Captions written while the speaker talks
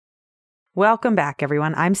Welcome back,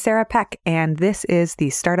 everyone. I'm Sarah Peck, and this is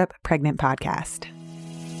the Startup Pregnant Podcast.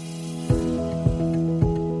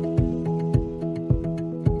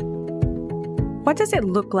 What does it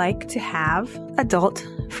look like to have adult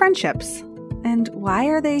friendships? And why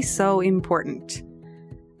are they so important?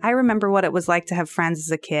 I remember what it was like to have friends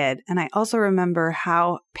as a kid, and I also remember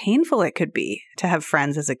how painful it could be to have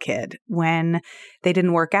friends as a kid when they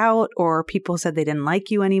didn't work out or people said they didn't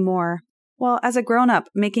like you anymore. Well, as a grown-up,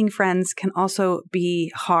 making friends can also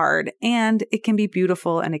be hard, and it can be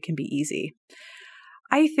beautiful and it can be easy.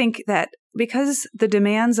 I think that because the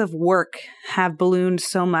demands of work have ballooned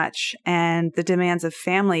so much and the demands of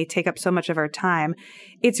family take up so much of our time,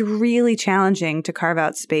 it's really challenging to carve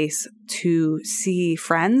out space to see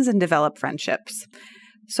friends and develop friendships.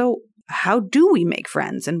 So how do we make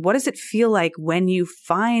friends? And what does it feel like when you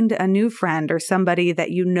find a new friend or somebody that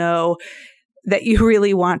you know that you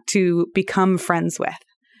really want to become friends with?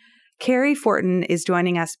 Cary Fortin is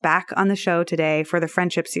joining us back on the show today for the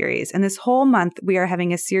Friendship Series. And this whole month, we are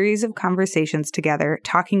having a series of conversations together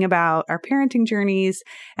talking about our parenting journeys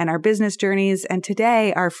and our business journeys, and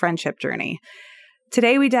today, our friendship journey.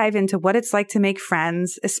 Today, we dive into what it's like to make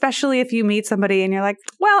friends, especially if you meet somebody and you're like,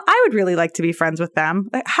 well, I would really like to be friends with them.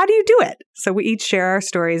 How do you do it? So we each share our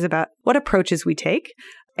stories about what approaches we take.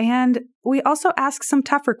 And we also ask some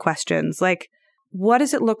tougher questions like, what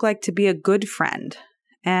does it look like to be a good friend?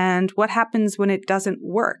 And what happens when it doesn't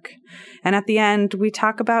work? And at the end, we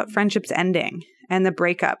talk about friendships ending and the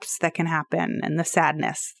breakups that can happen and the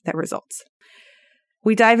sadness that results.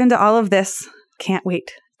 We dive into all of this. Can't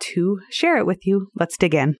wait to share it with you. Let's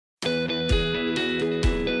dig in.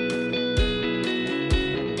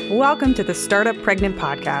 Welcome to the Startup Pregnant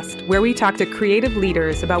Podcast, where we talk to creative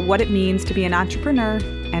leaders about what it means to be an entrepreneur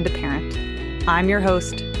and a parent. I'm your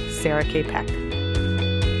host, Sarah K. Peck.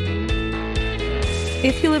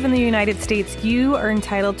 If you live in the United States, you are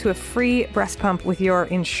entitled to a free breast pump with your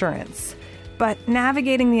insurance. But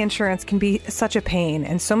navigating the insurance can be such a pain,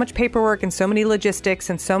 and so much paperwork and so many logistics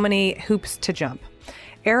and so many hoops to jump.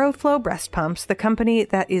 Aeroflow Breast Pumps, the company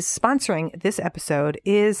that is sponsoring this episode,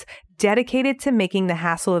 is dedicated to making the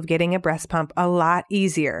hassle of getting a breast pump a lot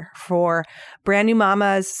easier for brand new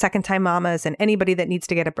mamas, second-time mamas, and anybody that needs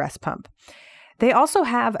to get a breast pump. They also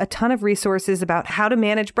have a ton of resources about how to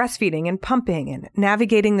manage breastfeeding and pumping and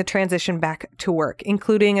navigating the transition back to work,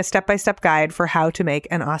 including a step-by-step guide for how to make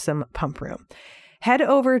an awesome pump room. Head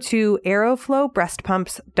over to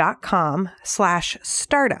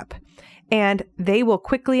aeroflowbreastpumps.com/startup, and they will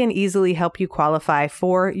quickly and easily help you qualify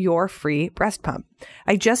for your free breast pump.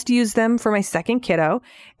 I just used them for my second kiddo,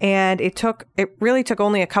 and it really took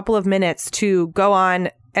only a couple of minutes to go on,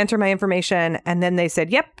 enter my information, and then they said,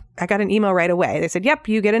 yep, I got an email right away. They said, yep,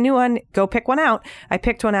 you get a new one. Go pick one out. I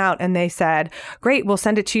picked one out and they said, great, we'll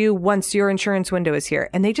send it to you once your insurance window is here.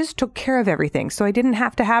 And they just took care of everything. So I didn't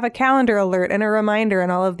have to have a calendar alert and a reminder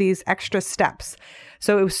and all of these extra steps.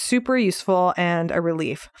 So it was super useful and a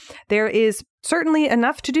relief. There is certainly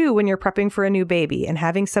enough to do when you're prepping for a new baby, and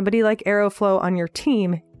having somebody like Aeroflow on your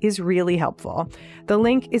team is really helpful. The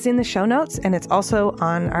link is in the show notes, and it's also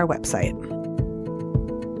on our website.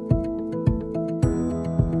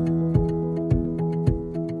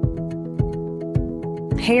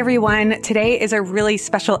 Hey everyone, today is a really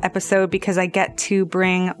special episode because I get to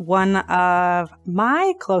bring one of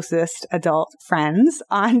my closest adult friends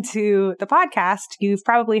onto the podcast. You've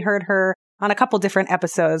probably heard her on a couple different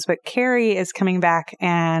episodes, but Cary is coming back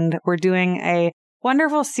and we're doing a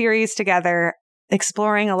wonderful series together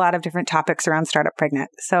exploring a lot of different topics around Startup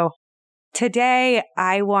Pregnant. So today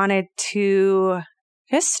I wanted to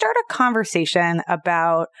just start a conversation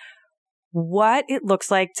about what it looks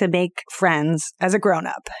like to make friends as a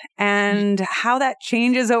grown-up and how that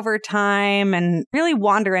changes over time, and really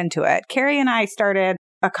wander into it. Cary and I started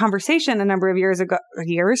a conversation a number of years ago,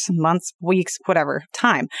 months, weeks, whatever,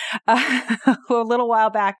 time, a little while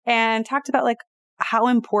back, and talked about like how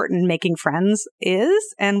important making friends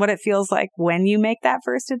is and what it feels like when you make that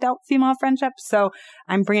first adult female friendship. So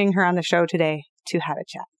I'm bringing her on the show today to have a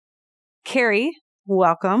chat. Cary,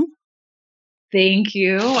 welcome. Thank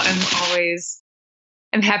you. I'm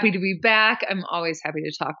happy to be back. I'm always happy to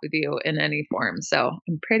talk with you in any form. So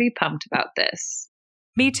I'm pretty pumped about this.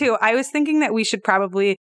 Me too. I was thinking that we should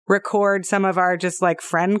probably record some of our just like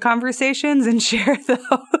friend conversations and share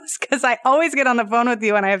those, because I always get on the phone with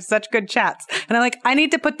you and I have such good chats. And I'm like, I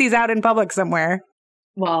need to put these out in public somewhere.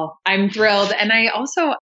 Well, I'm thrilled. And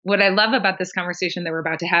what I love about this conversation that we're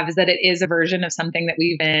about to have is that it is a version of something that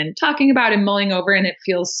we've been talking about and mulling over, and it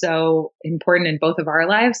feels so important in both of our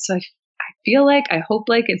lives. So I hope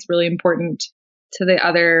like it's really important to the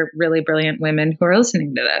other really brilliant women who are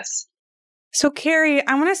listening to this. So, Cary,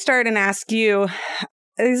 I want to start and ask you,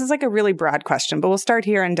 this is like a really broad question, but we'll start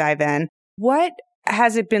here and dive in. What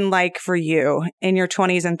has it been like for you in your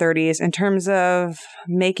 20s and 30s in terms of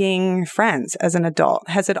making friends as an adult?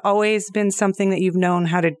 Has it always been something that you've known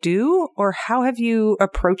how to do, or how have you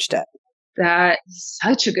approached it? That's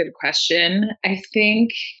such a good question. I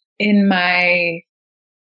think in my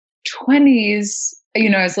 20s,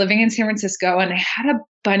 I was living in San Francisco and I had a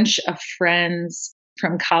bunch of friends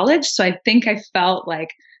from college. So I think I felt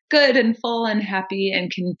like good and full and happy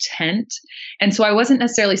and content. And so I wasn't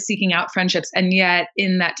necessarily seeking out friendships. And yet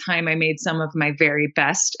in that time, I made some of my very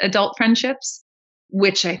best adult friendships,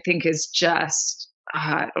 which I think is just,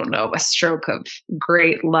 I don't know, a stroke of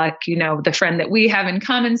great luck. The friend that we have in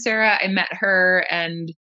common, Sarah, I met her and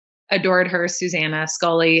adored her, Susanna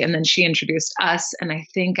Scully, and then she introduced us. And I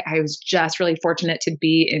think I was just really fortunate to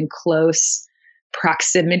be in close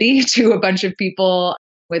proximity to a bunch of people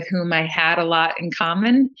with whom I had a lot in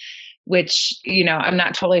common, which, I'm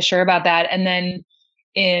not totally sure about that. And then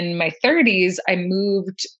in my 30s, I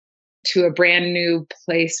moved to a brand new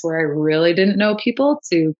place where I really didn't know people,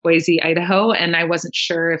 to Boise, Idaho. And I wasn't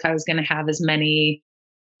sure if I was going to have as many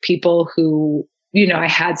people who, I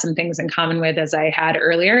had some things in common with as I had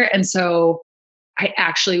earlier. And so I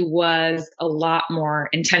actually was a lot more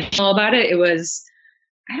intentional about it.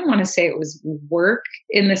 I don't want to say it was work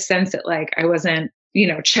in the sense that like I wasn't,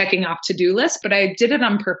 checking off to-do lists, but I did it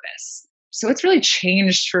on purpose. So it's really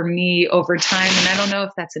changed for me over time. And I don't know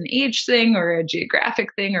if that's an age thing or a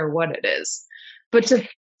geographic thing or what it is. But to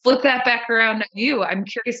flip that back around on you, I'm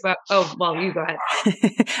curious about, you go ahead.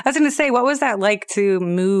 I was going to say, what was that like to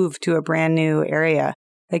move to a brand new area?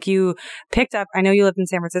 Like you picked up, I know you lived in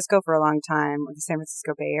San Francisco for a long time, or the San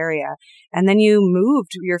Francisco Bay Area, and then you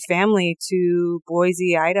moved your family to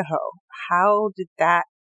Boise, Idaho. How did that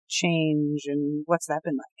change and what's that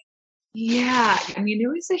been like? Yeah, it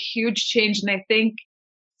was a huge change. And I think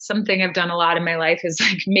something I've done a lot in my life is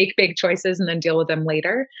like make big choices and then deal with them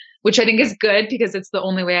later, which I think is good because it's the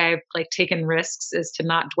only way I've like taken risks is to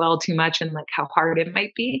not dwell too much on like how hard it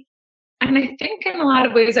might be. And I think in a lot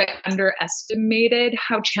of ways I underestimated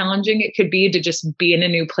how challenging it could be to just be in a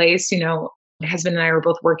new place. My husband and I were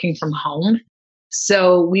both working from home.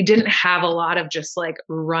 So we didn't have a lot of just like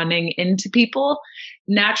running into people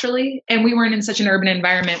naturally. And we weren't in such an urban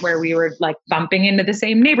environment where we were like bumping into the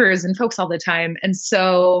same neighbors and folks all the time. And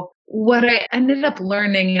so what I ended up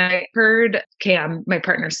learning, and I heard Cam, my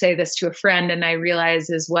partner, say this to a friend, and I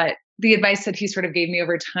realized is what the advice that he sort of gave me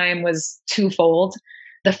over time was twofold.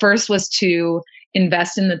 The first was to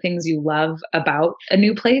invest in the things you love about a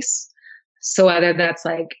new place. So whether that's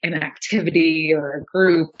like an activity or a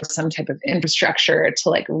group or some type of infrastructure, to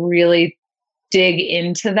like really dig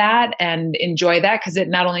into that and enjoy that, because it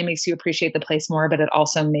not only makes you appreciate the place more, but it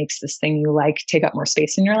also makes this thing you like take up more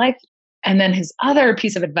space in your life. And then his other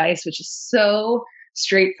piece of advice, which is so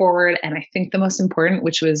straightforward and I think the most important,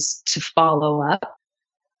 which was to follow up.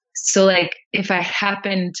 So like if I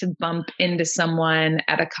happen to bump into someone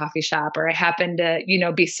at a coffee shop, or I happen to,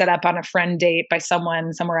 be set up on a friend date by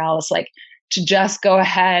someone somewhere else, like to just go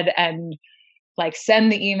ahead and like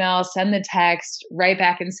send the email, send the text, write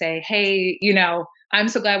back and say, hey, I'm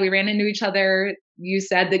so glad we ran into each other. You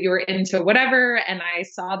said that you were into whatever, and I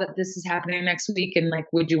saw that this is happening next week, and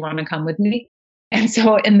like, would you want to come with me? And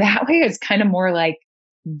so in that way, it's kind of more like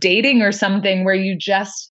dating or something where you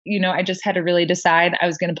just, I just had to really decide I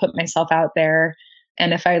was going to put myself out there.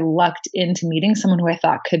 And if I lucked into meeting someone who I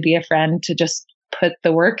thought could be a friend, to just put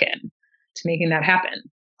the work in to making that happen.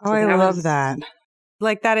 Oh, I love that.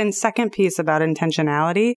 Like that in second piece about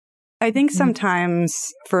intentionality. I think sometimes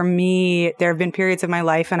for me, there have been periods of my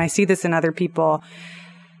life, and I see this in other people,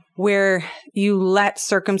 where you let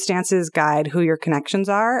circumstances guide who your connections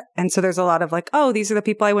are. And so there's a lot of like, oh, these are the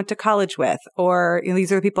people I went to college with, or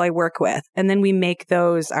these are the people I work with. And then we make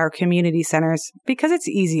those our community centers because it's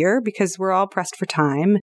easier, because we're all pressed for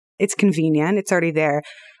time. It's convenient. It's already there.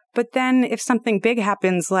 But then if something big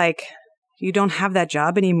happens, like you don't have that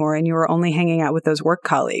job anymore and you are only hanging out with those work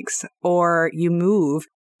colleagues, or you move,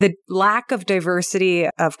 the lack of diversity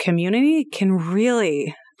of community can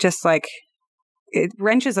really just like, it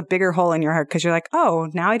wrenches a bigger hole in your heart, because you're like, oh,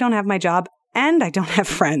 now I don't have my job and I don't have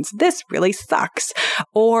friends. This really sucks.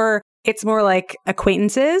 Or it's more like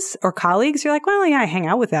acquaintances or colleagues. You're like, well, yeah, I hang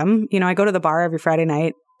out with them. I go to the bar every Friday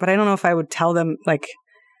night, but I don't know if I would tell them like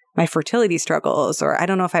my fertility struggles, or I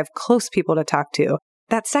don't know if I have close people to talk to.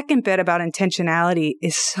 That second bit about intentionality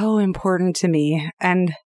is so important to me.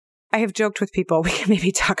 And I have joked with people, we can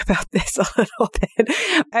maybe talk about this a little bit.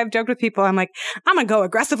 I've joked with people, I'm like, I'm going to go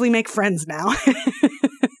aggressively make friends now.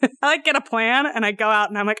 I like get a plan and I go out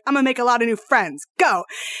and I'm like, I'm going to make a lot of new friends. Go.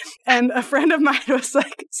 And a friend of mine was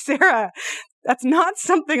like, Sarah, that's not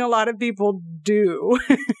something a lot of people do.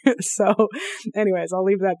 So anyways, I'll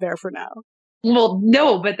leave that there for now. Well,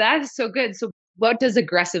 no, but that is so good. So what does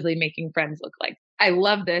aggressively making friends look like? I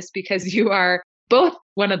love this because you are both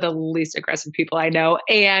one of the least aggressive people I know.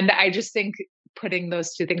 And I just think putting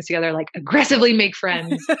those two things together, like aggressively make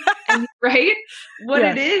friends, and right? What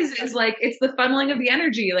it is like, it's the funneling of the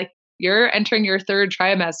energy. Like you're entering your third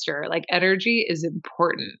trimester, like energy is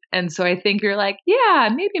important. And so I think you're like, yeah,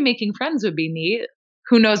 maybe making friends would be neat.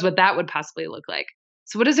 Who knows what that would possibly look like?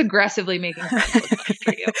 So what does aggressively making friends look like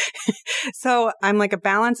for you? So I'm like a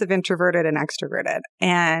balance of introverted and extroverted.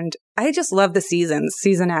 And I just love the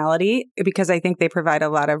seasonality, because I think they provide a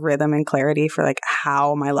lot of rhythm and clarity for like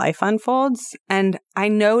how my life unfolds. And I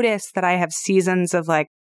notice that I have seasons of like,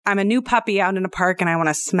 I'm a new puppy out in a park and I want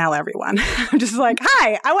to smell everyone. I'm just like,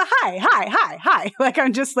 hi. Like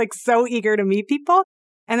I'm just like so eager to meet people.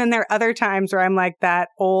 And then there are other times where I'm like that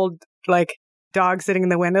old, like, dog sitting in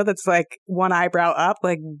the window that's like one eyebrow up,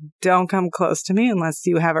 like, don't come close to me unless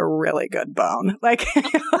you have a really good bone. Like, you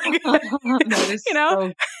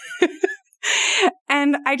know? So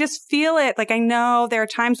and I just feel it. Like, I know there are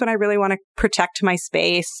times when I really want to protect my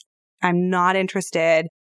space. I'm not interested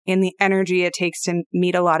in the energy it takes to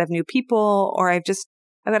meet a lot of new people, or I've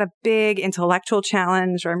got a big intellectual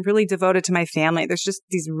challenge, or I'm really devoted to my family. There's just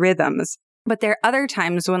these rhythms. But there are other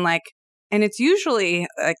times when and it's usually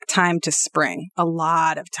like time to spring. A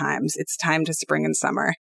lot of times it's time to spring and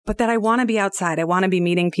summer, but that I want to be outside. I want to be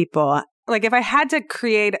meeting people. Like if I had to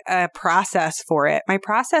create a process for it, my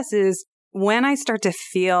process is when I start to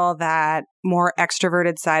feel that more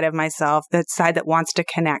extroverted side of myself, that side that wants to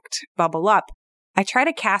connect, bubble up, I try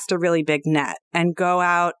to cast a really big net and go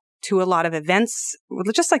out to a lot of events,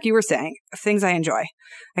 just like you were saying, things I enjoy.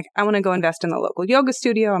 Like I want to go invest in the local yoga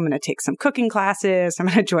studio. I'm going to take some cooking classes. I'm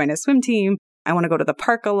going to join a swim team. I want to go to the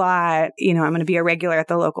park a lot. I'm going to be a regular at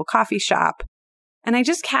the local coffee shop. And I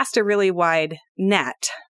just cast a really wide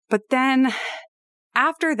net. But then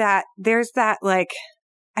after that, there's that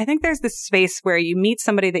I think there's this space where you meet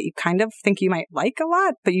somebody that you kind of think you might like a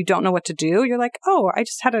lot, but you don't know what to do. You're like, oh, I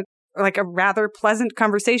just had a rather pleasant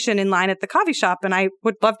conversation in line at the coffee shop, and I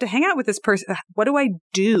would love to hang out with this person. What do I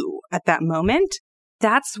do at that moment?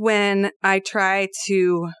 That's when I try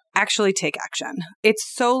to actually take action. It's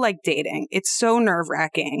so like dating. It's so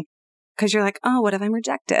nerve-wracking because you're like, oh, what if I'm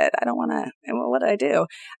rejected? I don't want to. What do I do?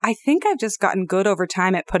 I think I've just gotten good over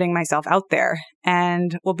time at putting myself out there,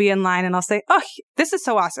 and we'll be in line and I'll say, oh, this is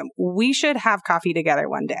so awesome. We should have coffee together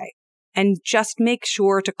one day. And just make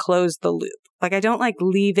sure to close the loop. Like, I don't like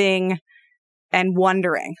leaving and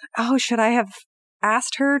wondering, oh, should I have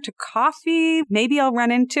asked her to coffee? Maybe I'll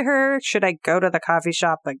run into her. Should I go to the coffee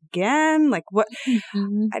shop again? Like what?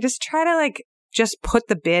 Mm-hmm. I just try to just put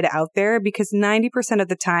the bid out there because 90% of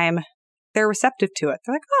the time they're receptive to it.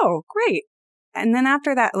 They're like, oh, great. And then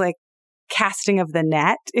after that, casting of the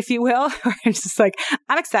net, if you will, where I'm just like,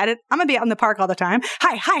 I'm excited. I'm going to be out in the park all the time.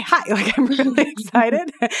 Hi. Like, I'm really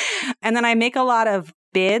excited. And then I make a lot of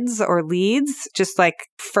bids or leads, just like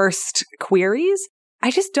first queries.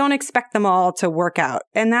 I just don't expect them all to work out.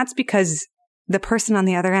 And that's because the person on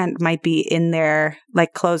the other end might be in their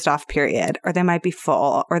closed off period, or they might be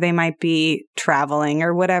full, or they might be traveling,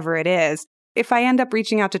 or whatever it is. If I end up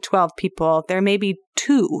reaching out to 12 people, there may be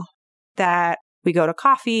 2 that we go to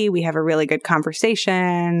coffee, we have a really good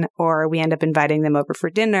conversation, or we end up inviting them over for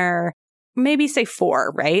dinner, maybe say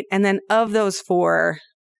 4, right? And then of those 4,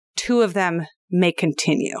 2 of them may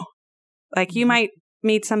continue. Like you might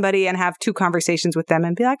meet somebody and have 2 conversations with them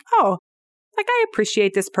and be like, oh, I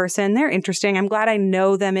appreciate this person. They're interesting. I'm glad I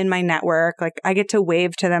know them in my network. I get to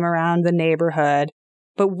wave to them around the neighborhood.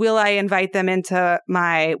 But will I invite them into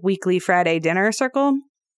my weekly Friday dinner circle?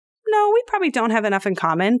 No, we probably don't have enough in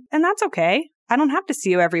common, and that's okay. I don't have to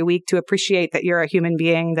see you every week to appreciate that you're a human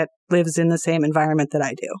being that lives in the same environment that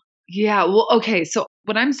I do. Yeah. Well, okay. So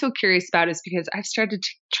what I'm so curious about is because I've started to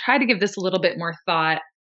try to give this a little bit more thought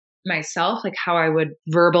myself, like how I would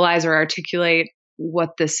verbalize or articulate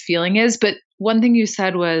what this feeling is. But one thing you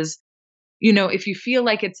said was, if you feel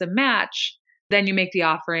like it's a match, then you make the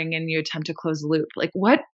offering and you attempt to close the loop.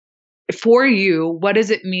 What does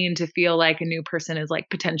it mean to feel like a new person is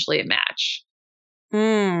potentially a match?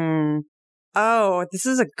 Oh, this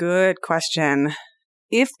is a good question.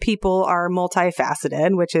 If people are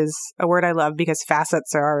multifaceted, which is a word I love because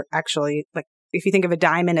facets are actually if you think of a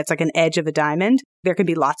diamond, it's like an edge of a diamond. There can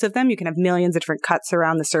be lots of them. You can have millions of different cuts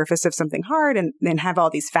around the surface of something hard and then have all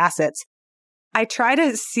these facets. I try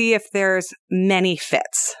to see if there's many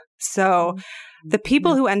fits. So The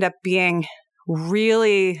people who end up being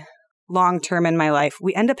really long-term in my life,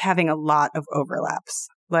 we end up having a lot of overlaps.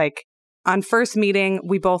 Like on first meeting,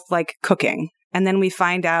 we both like cooking. And then we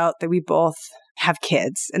find out that we both have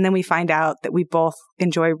kids. And then we find out that we both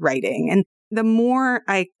enjoy writing. And the more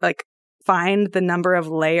I find the number of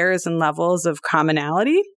layers and levels of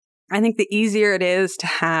commonality, I think the easier it is to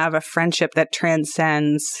have a friendship that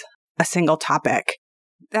transcends a single topic.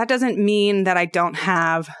 That doesn't mean that I don't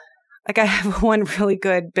have, I have one really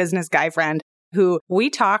good business guy friend who we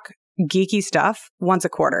talk geeky stuff once a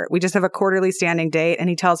quarter. We just have a quarterly standing date and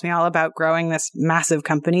he tells me all about growing this massive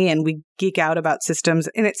company and we geek out about systems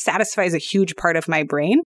and it satisfies a huge part of my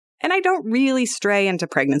brain. And I don't really stray into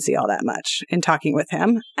pregnancy all that much in talking with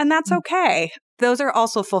him. And that's okay. Those are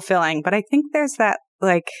also fulfilling. But I think there's that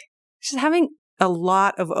just having a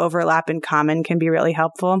lot of overlap in common can be really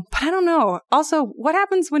helpful. But I don't know. Also, what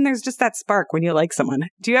happens when there's just that spark when you like someone?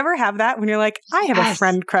 Do you ever have that when you're like, I have a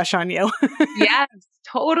friend crush on you? Yes,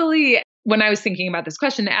 totally. When I was thinking about this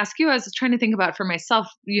question to ask you, I was trying to think about for myself,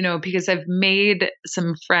 because I've made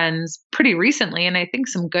some friends pretty recently and I think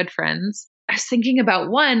some good friends. I was thinking about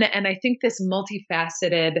one, and I think this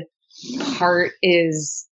multifaceted part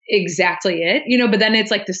is exactly it, but then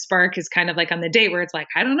it's like the spark is kind of like on the date where it's like,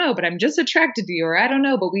 I don't know, but I'm just attracted to you, or I don't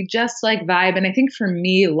know, but we just like vibe. And I think for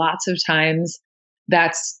me, lots of times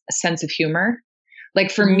that's a sense of humor.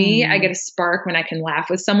 Like for me, I get a spark when I can laugh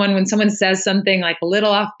with someone. When someone says something like a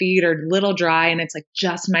little offbeat or a little dry and it's like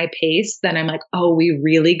just my pace, then I'm like, oh, we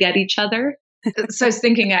really get each other. So I was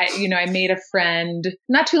thinking, I made a friend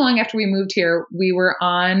not too long after we moved here. We were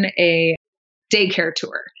on a daycare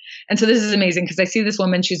tour. And so this is amazing because I see this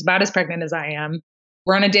woman, she's about as pregnant as I am.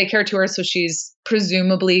 We're on a daycare tour. So she's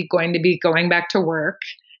presumably going to be going back to work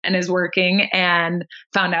and is working, and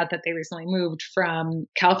found out that they recently moved from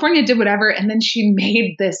California, did whatever. And then she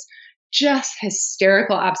made this just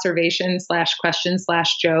hysterical observation / question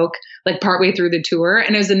 / joke, like partway through the tour.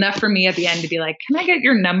 And it was enough for me at the end to be like, can I get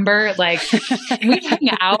your number? Like, can we hang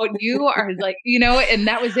out? You are like, and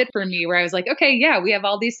that was it for me where I was like, okay, yeah, we have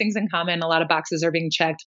all these things in common. A lot of boxes are being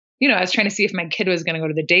checked. I was trying to see if my kid was going to go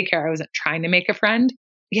to the daycare. I wasn't trying to make a friend.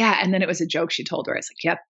 Yeah. And then it was a joke she told her. I was like,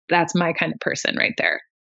 yep, that's my kind of person right there.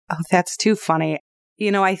 Oh, that's too funny.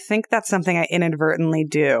 I think that's something I inadvertently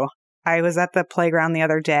do. I was at the playground the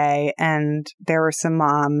other day and there were some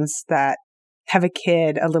moms that have a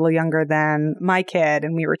kid a little younger than my kid,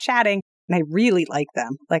 and we were chatting and I really like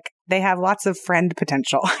them. Like they have lots of friend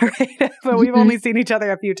potential, right? But we've only seen each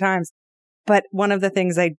other a few times. But one of the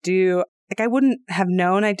things I do, I wouldn't have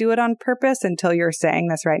known I do it on purpose until you're saying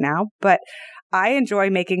this right now, but I enjoy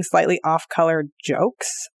making slightly off-color jokes.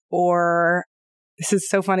 Or this is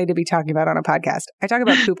so funny to be talking about on a podcast. I talk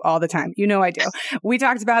about poop all the time. I do. We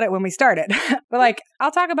talked about it when we started. But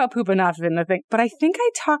I'll talk about poop enough in the thing. But I think I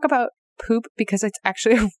talk about poop because it's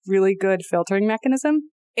actually a really good filtering mechanism.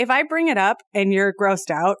 If I bring it up and you're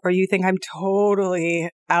grossed out or you think I'm totally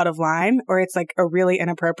out of line or it's like a really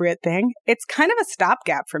inappropriate thing, it's kind of a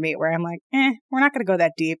stopgap for me where I'm like, we're not going to go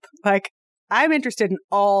that deep. I'm interested in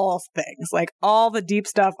all things, like all the deep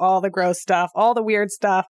stuff, all the gross stuff, all the weird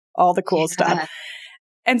stuff, all the cool stuff.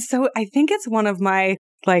 And so I think it's one of my,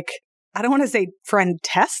 I don't want to say friend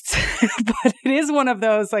tests, but it is one of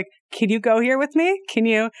those, can you go here with me? Can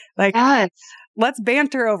you, yes. Let's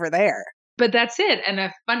banter over there. But that's it. And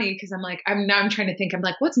it's funny because I'm trying to think,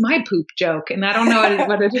 what's my poop joke? And I don't know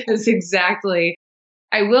what it is exactly.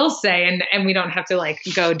 I will say, and we don't have to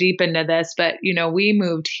go deep into this, but, we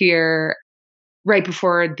moved here right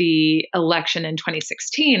before the election in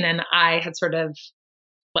 2016. And I had sort of,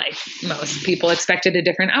 like most people, expected a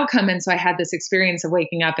different outcome. And so I had this experience of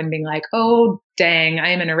waking up and being like, oh, dang, I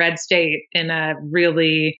am in a red state in a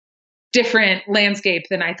really different landscape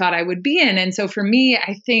than I thought I would be in. And so for me,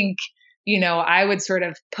 I think, I would sort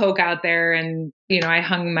of poke out there and, I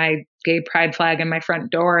hung my gay pride flag in my front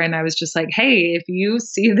door and I was just like, hey, if you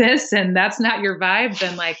see this and that's not your vibe,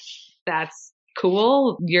 then that's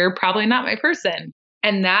cool. You're probably not my person.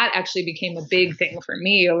 And that actually became a big thing for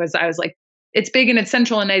me. I was like, it's big and it's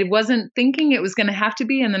central. And I wasn't thinking it was going to have to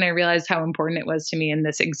be. And then I realized how important it was to me in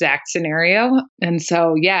this exact scenario. And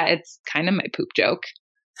so, yeah, it's kind of my poop joke.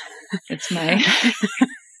 It's my.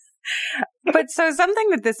 But so something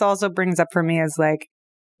that this also brings up for me is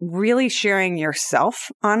really sharing yourself,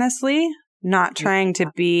 honestly, not trying to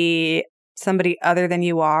be somebody other than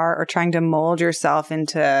you are or trying to mold yourself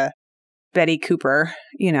into Betty Cooper,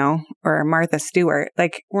 or Martha Stewart.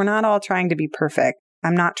 We're not all trying to be perfect.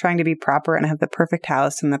 I'm not trying to be proper and have the perfect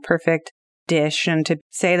house and the perfect dish and to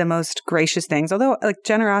say the most gracious things. Although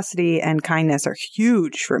generosity and kindness are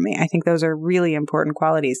huge for me. I think those are really important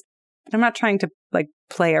qualities. I'm not trying to like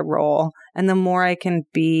play a role. And the more I can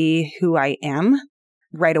be who I am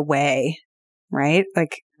right away, right?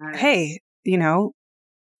 Like, hey, you know,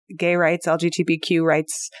 gay rights, LGBTQ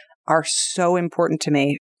rights are so important to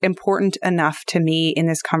me, important enough to me in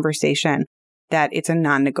this conversation that it's a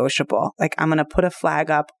non-negotiable. Like, I'm going to put a flag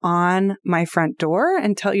up on my front door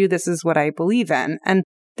and tell you this is what I believe in. And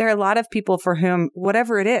there are a lot of people for whom,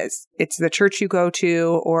 whatever it is, it's the church you go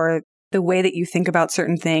to or the way that you think about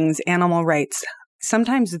certain things, animal rights.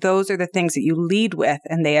 Sometimes those are the things that you lead with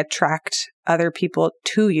and they attract other people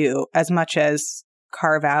to you as much as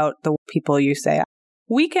carve out the people you say.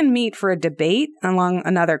 We can meet for a debate along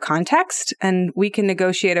another context and we can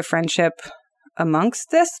negotiate a friendship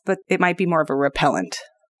amongst this, but it might be more of a repellent.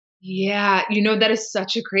 Yeah, you know, that is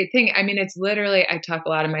such a great thing. I mean, it's literally, I talk a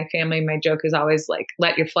lot in my family. My joke is always like,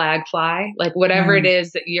 let your flag fly, like whatever it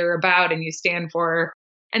is that you're about and you stand for.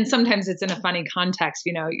 And sometimes it's in a funny context,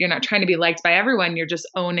 you know, you're not trying to be liked by everyone. You're just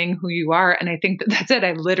owning who you are. And I think that that's it.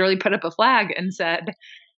 I literally put up a flag and said,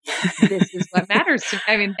 this is what matters to me.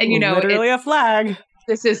 I mean, and you know, literally a flag.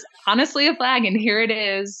 This is honestly a flag and here it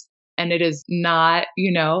is. And it is not,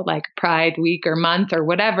 you know, like Pride Week or month or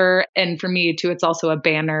whatever. And for me too, it's also a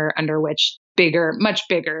banner under which bigger, much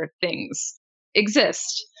bigger things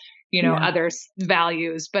exist, you know, other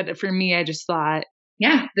values. But for me, I just thought,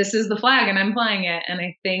 yeah, this is the flag and I'm flying it. And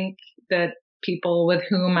I think that people with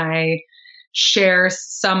whom I share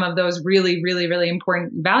some of those really, really, really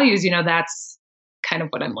important values, you know, that's kind of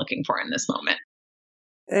what I'm looking for in this moment.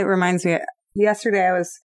 It reminds me, yesterday I was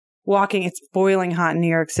walking. It's boiling hot in New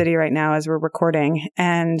York City right now as we're recording.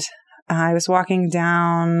 And I was walking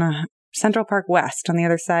down Central Park West on the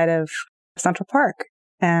other side of Central Park.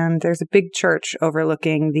 And there's a big church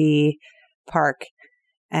overlooking the park.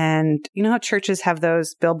 And you know how churches have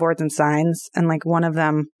those billboards and signs? And like one of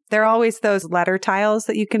them, there are always those letter tiles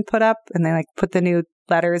that you can put up and they like put the new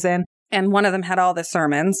letters in. And one of them had all the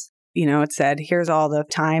sermons. You know, it said, here's all the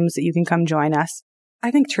times that you can come join us. I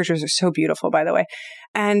think churches are so beautiful, by the way.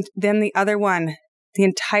 And then the other one, the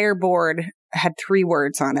entire board had 3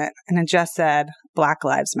 words on it. And it just said, Black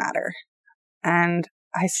Lives Matter. And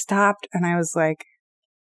I stopped and I was like,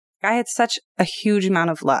 I had such a huge amount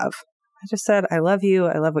of love. I just said, I love you.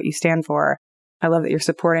 I love what you stand for. I love that you're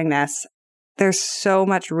supporting this. There's so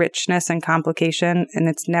much richness and complication. And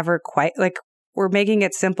it's never quite like we're making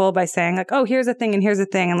it simple by saying like, oh, here's a thing and here's a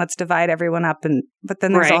thing and let's divide everyone up. And but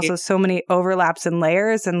then there's also so many overlaps and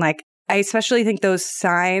layers. And like, I especially think those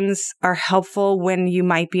signs are helpful when you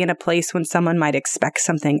might be in a place when someone might expect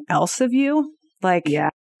something else of you. Like,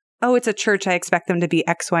 oh, it's a church. I expect them to be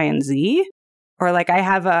X, Y, and Z. Or like I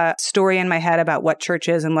have a story in my head about what church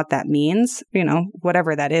is and what that means, you know,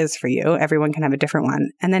 whatever that is for you. Everyone can have a different one.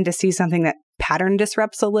 And then to see something that pattern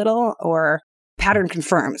disrupts a little or pattern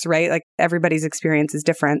confirms, right? Like everybody's experience is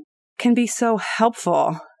different, can be so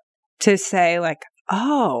helpful to say like,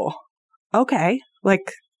 oh, okay,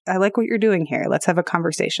 like I like what you're doing here. Let's have a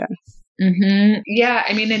conversation. Mm-hmm. Yeah.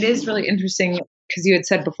 I mean, it is really interesting because you had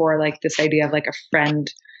said before, like this idea of like a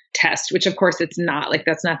friend test, which of course it's not, like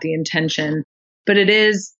that's not the intention, but it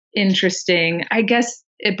is interesting. I guess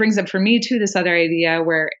it brings up for me too, this other idea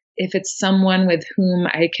where if it's someone with whom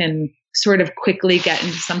I can sort of quickly get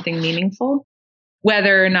into something meaningful,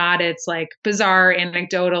 whether or not it's like bizarre,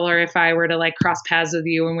 anecdotal, or if I were to like cross paths with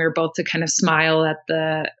you and we were both to kind of smile at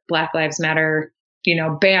the Black Lives Matter, you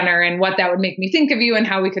know, banner and what that would make me think of you and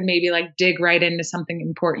how we could maybe like dig right into something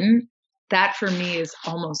important. That for me is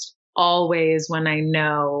almost always when I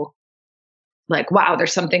know like, wow,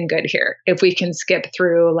 there's something good here. If we can skip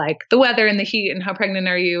through like the weather and the heat and how pregnant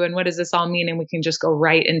are you and what does this all mean? And we can just go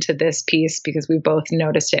right into this piece because we both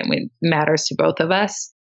noticed it and it matters to both of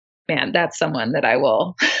us. Man, that's someone that I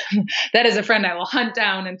will, that is a friend I will hunt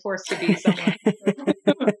down and force to be someone.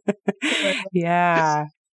 Yeah.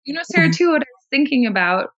 You know, Sarah, too, what I was thinking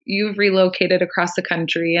about, you've relocated across the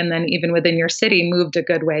country and then even within your city moved a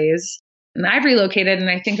good ways. And I've relocated and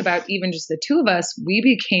I think about even just the two of us, we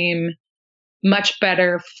became much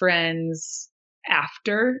better friends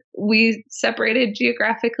after we separated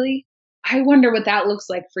geographically. I wonder what that looks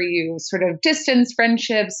like for you, sort of distance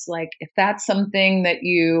friendships, like if that's something that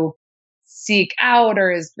you seek out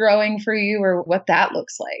or is growing for you or what that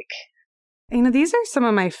looks like. You know, these are some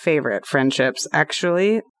of my favorite friendships,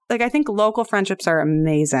 actually. Like, I think local friendships are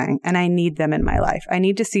amazing and I need them in my life. I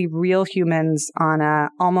need to see real humans on a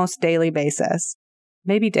almost daily basis,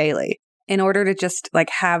 maybe daily, in order to just like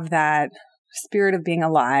have that spirit of being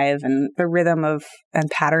alive and the rhythm of and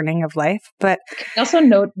patterning of life. But I also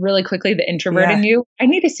note really quickly the introvert in you. I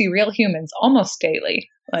need to see real humans almost daily.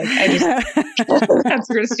 Like I just, that's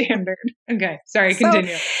your standard. Okay. Sorry.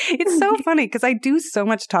 Continue. It's so funny because I do so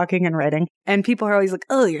much talking and writing and people are always like,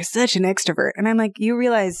 oh, you're such an extrovert. And I'm like, you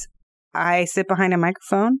realize I sit behind a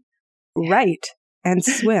microphone, write and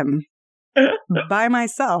swim by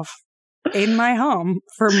myself in my home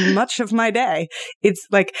for much of my day. It's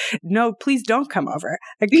like, no, please don't come over.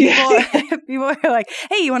 Like people are like,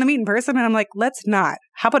 hey, you want to meet in person? And I'm like, let's not.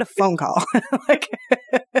 How about a phone call? Like,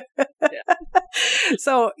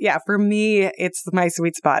 so yeah, for me, it's my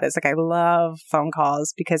sweet spot. It's like, I love phone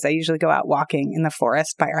calls because I usually go out walking in the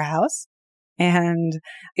forest by our house. And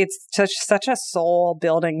it's such a soul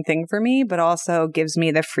building thing for me, but also gives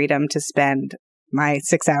me the freedom to spend my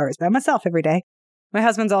 6 hours by myself every day. My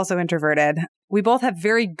husband's also introverted. We both have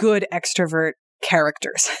very good extrovert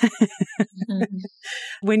characters. Mm-hmm.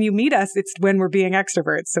 When you meet us, it's when we're being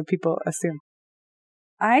extroverts. So people assume.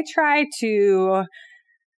 I try to,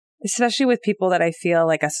 especially with people that I feel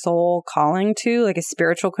like a soul calling to, like a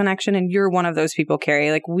spiritual connection. And you're one of those people,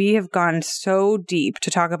 Cary. Like we have gone so deep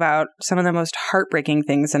to talk about some of the most heartbreaking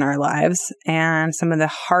things in our lives and some of the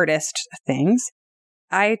hardest things.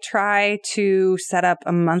 I try to set up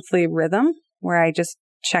a monthly rhythm where I just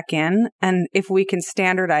check in. And if we can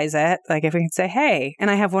standardize it, like if we can say, hey,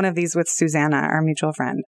 and I have one of these with Susanna, our mutual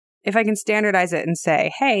friend. If I can standardize it and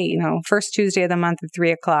say, hey, first Tuesday of the month at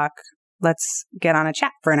 3:00, let's get on a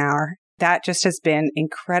chat for an hour. That just has been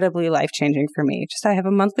incredibly life-changing for me. I have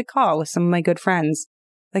a monthly call with some of my good friends.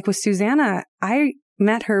 Like with Susanna, I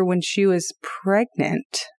met her when she was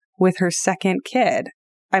pregnant with her second kid.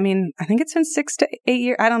 I mean, I think it's been 6 to 8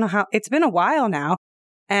 years. I don't know how. It's been a while now.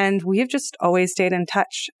 And we have just always stayed in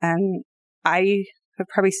touch. And I have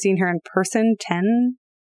probably seen her in person 10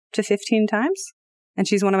 to 15 times. And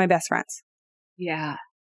she's one of my best friends. Yeah.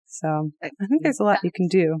 So I think there's a lot you can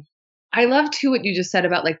do. I love too what you just said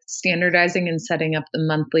about like standardizing and setting up the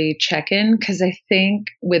monthly check-in. Cause I think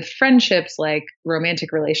with friendships, like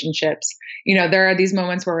romantic relationships, there are these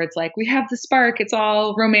moments where it's like, we have the spark, it's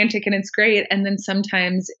all romantic and it's great. And then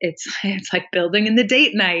sometimes it's like building in the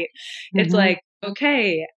date night. Mm-hmm. It's like,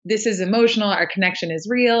 okay, this is emotional. Our connection is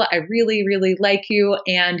real. I really, really like you.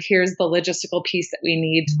 And here's the logistical piece that we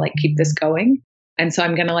need to like keep this going. And so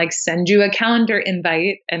I'm going to like send you a calendar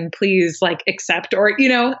invite and please like accept, or,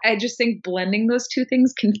 I just think blending those two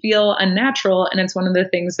things can feel unnatural. And it's one of the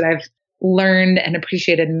things that I've learned and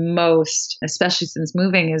appreciated most, especially since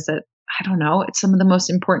moving, is that, I don't know, it's some of the most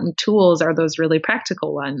important tools are those really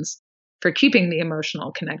practical ones for keeping the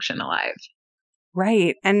emotional connection alive.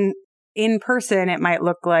 Right. And in person, it might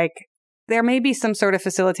look like there may be some sort of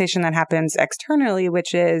facilitation that happens externally,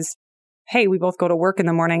 which is, hey, we both go to work in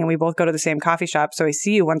the morning and we both go to the same coffee shop. So I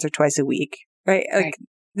see you once or twice a week, right? Like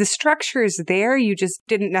the structure is there. You just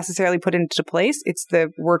didn't necessarily put it into place. It's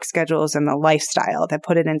the work schedules and the lifestyle that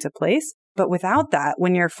put it into place. But without that,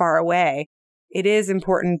 when you're far away, it is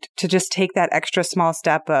important to just take that extra small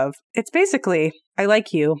step of, it's basically, I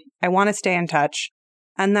like you. I want to stay in touch.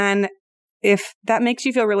 And then if that makes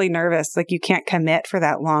you feel really nervous, like you can't commit for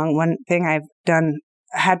that long, one thing I've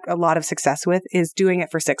had a lot of success with is doing it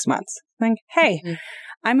for 6 months. Like, hey,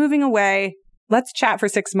 I'm moving away. Let's chat for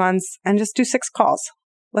 6 months and just do 6 calls.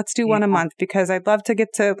 Let's do one a month because I'd love to get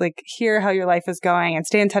to like hear how your life is going and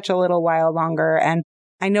stay in touch a little while longer. And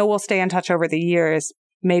I know we'll stay in touch over the years,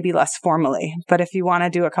 maybe less formally, but if you want to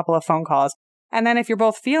do a couple of phone calls, and then if you're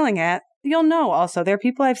both feeling it, you'll know also there are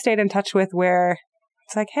people I've stayed in touch with where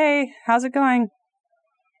it's like, hey, how's it going?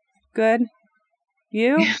 Good.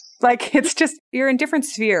 You? Like, it's just, you're in different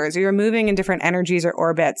spheres, or you're moving in different energies or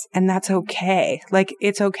orbits, and that's okay. Like,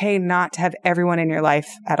 it's okay not to have everyone in your life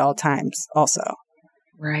at all times also.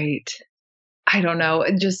 Right. I don't know.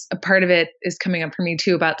 Just a part of it is coming up for me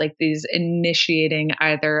too about like these initiating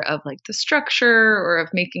either of like the structure or of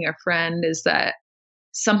making a friend, is that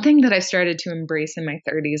something that I started to embrace in my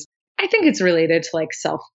 30s. I think it's related to like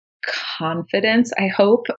self-confidence, I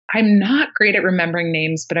hope. I'm not great at remembering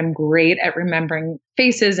names, but I'm great at remembering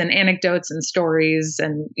faces and anecdotes and stories.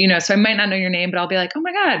 And, so I might not know your name, but I'll be like, oh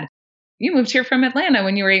my God, you moved here from Atlanta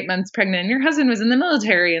when you were 8 months pregnant and your husband was in the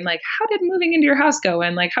military. And like, how did moving into your house go?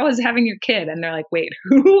 And like, how was having your kid? And they're like, wait,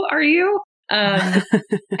 who are you?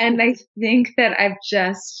 And I think that I've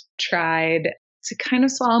just tried to kind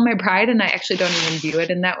of swallow my pride. And I actually don't even view it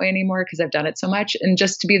in that way anymore because I've done it so much. And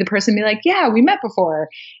just to be the person be like, yeah, we met before.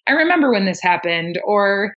 I remember when this happened.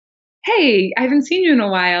 Or, hey, I haven't seen you in a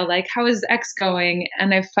while. Like, how is X going?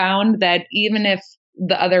 And I found that even if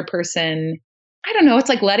the other person I don't know, it's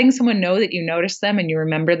like letting someone know that you notice them and you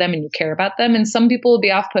remember them and you care about them. And some people will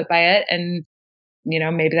be off put by it. And,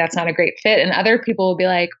 maybe that's not a great fit. And other people will be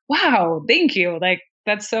like, wow, thank you. Like,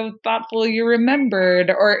 that's so thoughtful you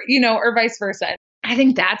remembered, or vice versa. I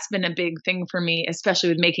think that's been a big thing for me, especially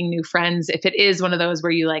with making new friends. If it is one of those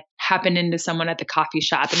where you like happen into someone at the coffee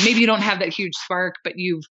shop and maybe you don't have that huge spark, but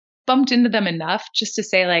you've bumped into them enough just to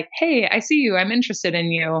say like, hey, I see you. I'm interested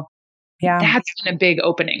in you. Yeah. That's been a big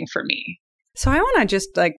opening for me. So I want to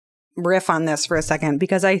just like riff on this for a second,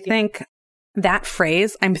 because I think that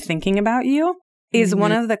phrase, I'm thinking about you, is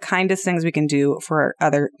one of the kindest things we can do for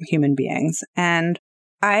other human beings. And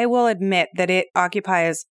I will admit that it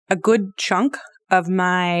occupies a good chunk of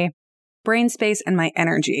my brain space and my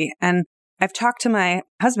energy. And I've talked to my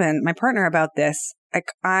husband, my partner, about this.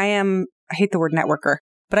 Like I hate the word networker,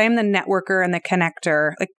 but I am the networker and the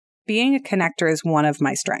connector. Like being a connector is one of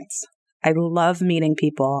my strengths. I love meeting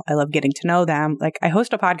people. I love getting to know them. Like I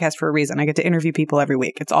host a podcast for a reason. I get to interview people every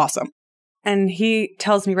week. It's awesome. And he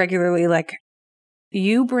tells me regularly, like,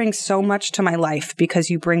 you bring so much to my life because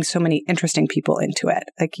you bring so many interesting people into it.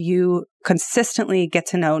 Like you consistently get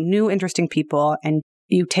to know new interesting people and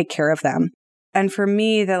you take care of them. And for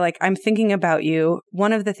me, that like, I'm thinking about you.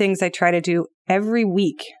 One of the things I try to do every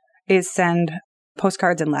week is send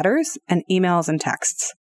postcards and letters and emails and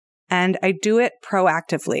texts. And I do it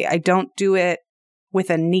proactively. I don't do it with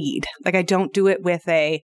a need. Like I don't do it with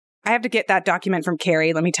I have to get that document from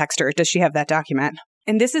Cary. Let me text her. Does she have that document?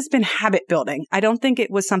 And this has been habit building. I don't think it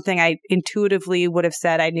was something I intuitively would have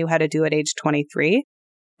said I knew how to do at age 23.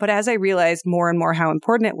 But as I realized more and more how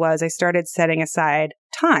important it was, I started setting aside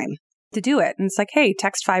time to do it. And it's like, hey,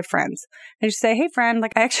 text 5 friends. And just say, hey, friend,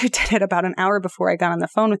 like I actually did it about an hour before I got on the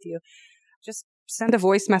phone with you. Just send a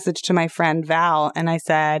voice message to my friend Val. And I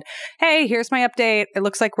said, hey, here's my update. It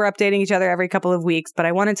looks like we're updating each other every couple of weeks, but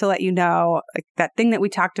I wanted to let you know like, that thing that we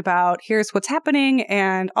talked about. Here's what's happening.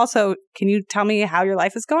 And also, can you tell me how your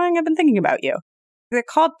life is going? I've been thinking about you. They're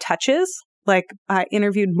called touches. Like I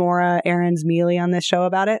interviewed Maura Aarons-Mealy on this show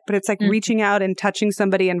about it, but it's like reaching out and touching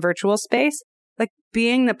somebody in virtual space, like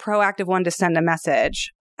being the proactive one to send a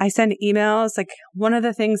message. I send emails. Like one of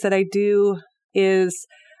the things that I do is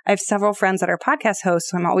I have several friends that are podcast hosts,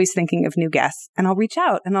 so I'm always thinking of new guests. And I'll reach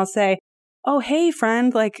out and I'll say, oh, hey,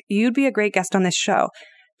 friend, like you'd be a great guest on this show.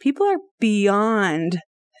 People are beyond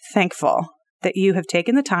thankful that you have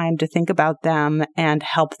taken the time to think about them and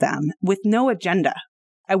help them with no agenda.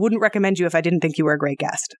 I wouldn't recommend you if I didn't think you were a great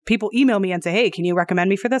guest. People email me and say, hey, can you recommend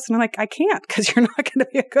me for this? And I'm like, I can't because you're not going to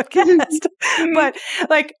be a good guest.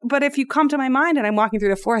 But if you come to my mind and I'm walking through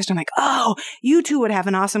the forest, I'm like, oh, you two would have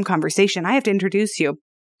an awesome conversation. I have to introduce you.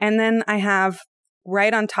 And then I have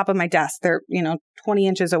right on top of my desk, they're, 20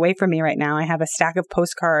 inches away from me right now, I have a stack of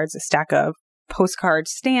postcards, a stack of postcard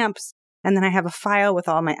stamps, and then I have a file with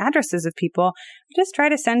all my addresses of people. I just try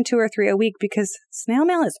to send 2 or 3 a week because snail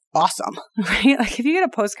mail is awesome, right? Like if you get a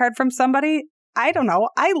postcard from somebody, I don't know,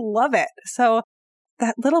 I love it. So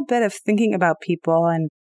that little bit of thinking about people and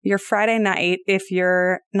your Friday night, if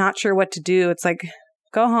you're not sure what to do, it's like,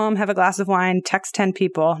 go home, have a glass of wine, text 10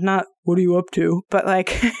 people, not what are you up to, but like,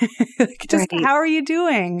 just right. How are you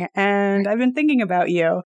doing? And I've been thinking about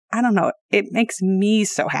you. I don't know. It makes me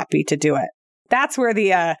so happy to do it. That's where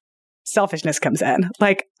the selfishness comes in.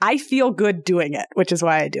 Like I feel good doing it, which is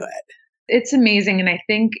why I do it. It's amazing. And I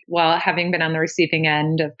think having been on the receiving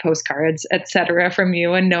end of postcards, et cetera, from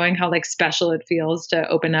you and knowing how like special it feels to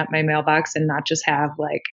open up my mailbox and not just have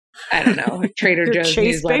like, I don't know, Trader Joe's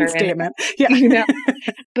newsletter. Statement. Yeah.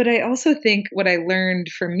 But I also think what I learned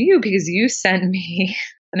from you, because you sent me,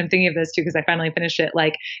 and I'm thinking of this too, because I finally finished it,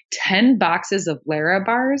 like 10 boxes of Lara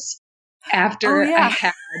bars after I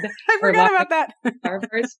had. I forgot about that.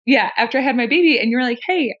 Bars. Yeah, after I had my baby. And you're like,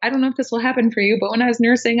 hey, I don't know if this will happen for you, but when I was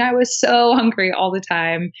nursing, I was so hungry all the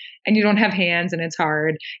time and you don't have hands and it's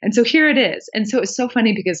hard. And so here it is. And so it's so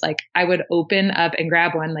funny because like I would open up and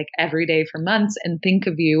grab one like every day for months and think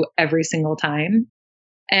of you every single time.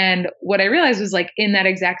 And what I realized was like in that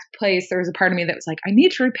exact place, there was a part of me that was like, I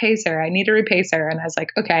need to repay Sarah. I need to repay Sarah. And I was like,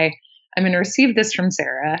 okay, I'm going to receive this from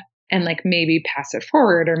Sarah and like maybe pass it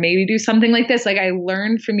forward or maybe do something like this. Like I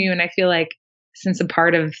learned from you. And I feel like since a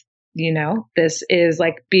part of, this is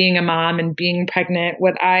like being a mom and being pregnant,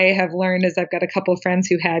 what I have learned is I've got a couple of friends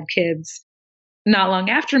who had kids not long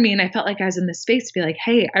after me. And I felt like I was in this space to be like,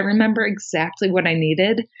 hey, I remember exactly what I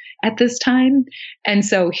needed at this time. And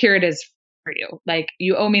so here it is for you. Like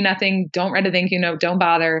you owe me nothing. Don't write a thank you note. Don't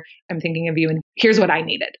bother. I'm thinking of you. And here's what I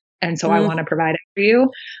needed. And so I want to provide it for you.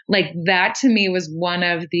 Like that to me was one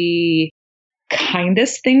of the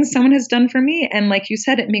kindest things someone has done for me. And like you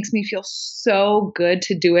said, it makes me feel so good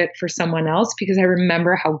to do it for someone else because I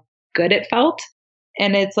remember how good it felt.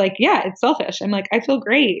 And it's like, yeah, it's selfish. I'm like, I feel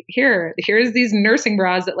great. Here's these nursing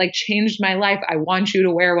bras that like changed my life. I want you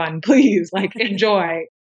to wear one, please. Like, enjoy.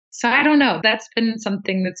 So I don't know. That's been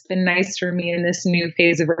something that's been nice for me in this new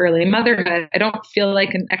phase of early motherhood. I don't feel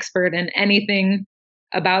like an expert in anything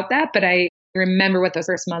about that, but I remember what those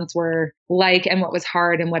first months were like and what was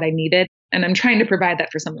hard and what I needed. And I'm trying to provide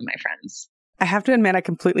that for some of my friends. I have to admit, I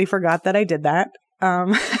completely forgot that I did that.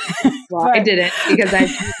 Well, I didn't because I've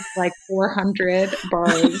used like 400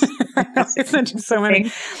 bars. It's just so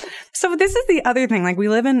many. So this is the other thing. Like we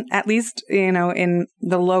live in, at least, in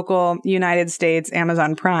the local United States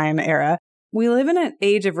Amazon Prime era, we live in an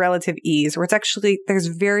age of relative ease where it's actually, there's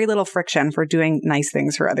very little friction for doing nice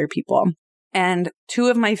things for other people. And two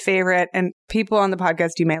of my favorite, and people on the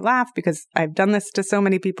podcast, you may laugh because I've done this to so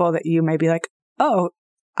many people that you may be like, oh,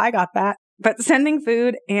 I got that. But sending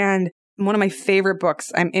food and one of my favorite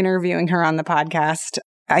books, I'm interviewing her on the podcast.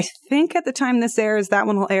 I think at the time this airs, that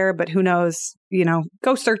one will air, but who knows?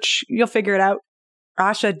 Go search. You'll figure it out.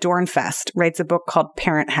 Asha Dornfest writes a book called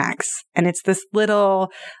Parent Hacks. And it's this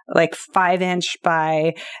little like 5-inch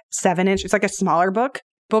by 7-inch. It's like a smaller book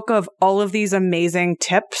of all of these amazing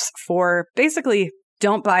tips for basically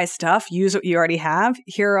don't buy stuff. Use what you already have.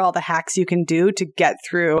 Here are all the hacks you can do to get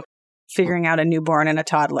through figuring out a newborn and a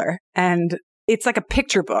toddler. And it's like a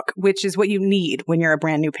picture book, which is what you need when you're a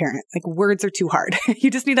brand new parent. Like words are too hard. You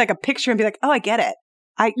just need like a picture and be like, oh, I get it.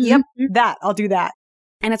 Yep, that. I'll do that.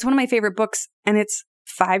 And it's one of my favorite books. And it's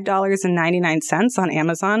 $5.99 on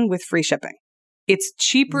Amazon with free shipping. It's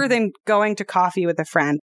cheaper than going to coffee with a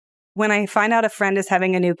friend. When I find out a friend is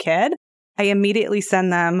having a new kid, I immediately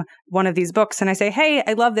send them one of these books and I say, hey,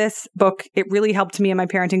 I love this book. It really helped me in my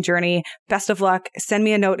parenting journey. Best of luck. Send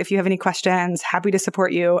me a note if you have any questions. Happy to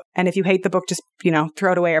support you. And if you hate the book, just,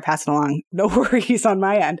 throw it away or pass it along. No worries on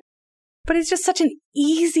my end. But it's just such an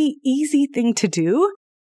easy thing to do.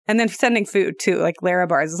 And then sending food too, like Lara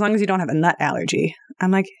bars, as long as you don't have a nut allergy.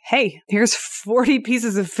 I'm like, hey, here's 40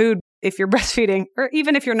 pieces of food if you're breastfeeding, or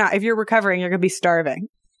even if you're not, if you're recovering, you're going to be starving.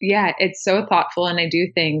 Yeah, it's so thoughtful. And I do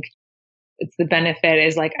think it's the benefit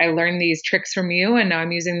is like, I learned these tricks from you and now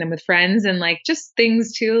I'm using them with friends and like just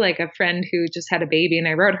things too, like a friend who just had a baby and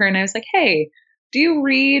I wrote her and I was like, hey, do you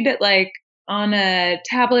read like on a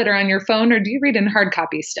tablet or on your phone or do you read in hard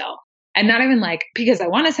copy still? And not even like, because I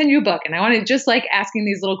want to send you a book and I want to just like asking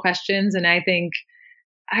these little questions. And I think,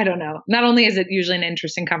 I don't know, not only is it usually an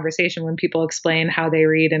interesting conversation when people explain how they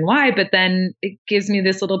read and why, but then it gives me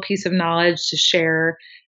this little piece of knowledge to share.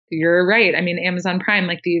 You're right. I mean, Amazon Prime,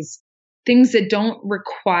 like these things that don't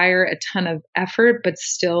require a ton of effort, but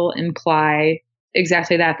still imply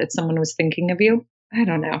exactly that someone was thinking of you. I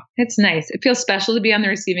don't know. It's nice. It feels special to be on the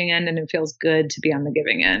receiving end and it feels good to be on the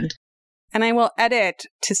giving end. And I will edit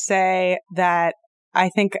to say that I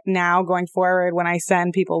think now going forward, when I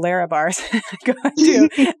send people Lara bars,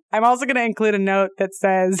 I'm also going to include a note that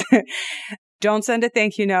says, don't send a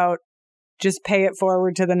thank you note. Just pay it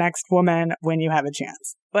forward to the next woman when you have a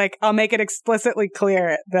chance. Like, I'll make it explicitly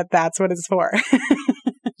clear that that's what it's for.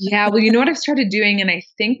 Yeah. Well, you know what I've started doing? And I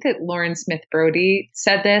think that Lauren Smith Brody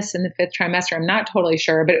said this in the 5th trimester. I'm not totally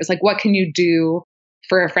sure, but it was like, what can you do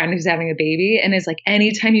for a friend who's having a baby? And it's like,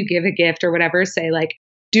 anytime you give a gift or whatever, say like,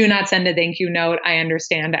 do not send a thank you note. I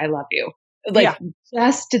understand. I love you. Like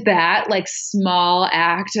just that like small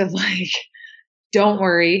act of like, don't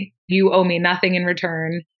worry. You owe me nothing in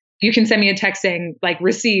return. You can send me a text saying like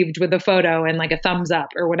received with a photo and like a thumbs up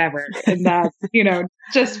or whatever. And that's,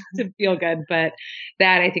 just to feel good. But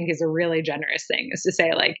that I think is a really generous thing is to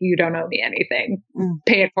say like, you don't owe me anything,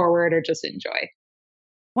 pay it forward or just enjoy.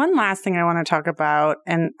 One last thing I want to talk about,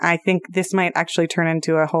 and I think this might actually turn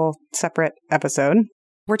into a whole separate episode.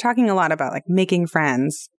 We're talking a lot about like making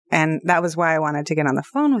friends. And that was why I wanted to get on the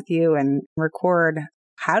phone with you and record.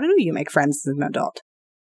 How do you make friends as an adult?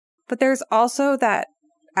 But there's also that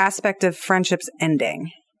aspect of friendships ending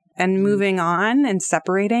and moving on and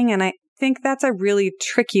separating. And I think that's a really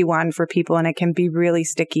tricky one for people and it can be really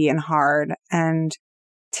sticky and hard. And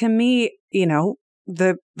to me,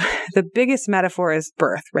 the biggest metaphor is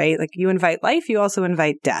birth, right? Like you invite life, you also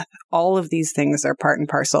invite death. All of these things are part and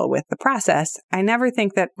parcel with the process. I never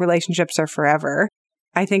think that relationships are forever.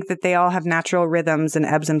 I think that they all have natural rhythms and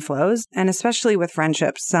ebbs and flows. And especially with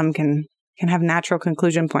friendships, some can have natural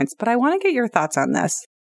conclusion points. But I want to get your thoughts on this.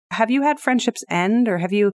 Have you had friendships end or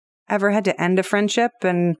have you ever had to end a friendship?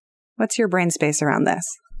 And what's your brain space around this?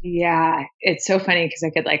 Yeah, it's so funny because I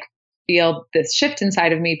could like feel this shift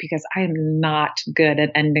inside of me because I am not good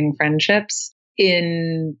at ending friendships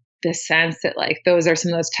in the sense that like those are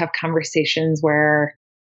some of those tough conversations where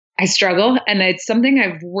I struggle, and it's something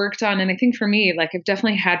I've worked on. And I think for me, like I've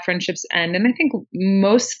definitely had friendships end, and I think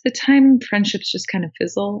most of the time friendships just kind of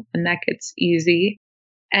fizzle and that gets easy.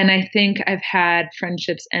 And I think I've had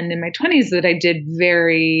friendships end in my 20s that I did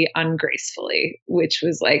very ungracefully, which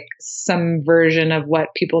was like some version of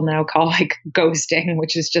what people now call like ghosting,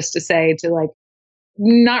 which is just to say to like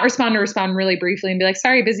not respond or respond really briefly and be like,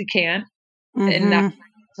 sorry, busy, can't. And not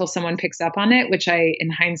until someone picks up on it, which in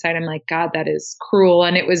hindsight, I'm like, God, that is cruel.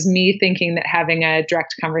 And it was me thinking that having a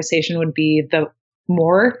direct conversation would be the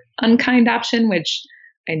more unkind option, which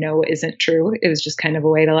I know isn't true. It was just kind of a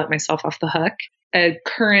way to let myself off the hook. A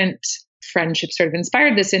current friendship sort of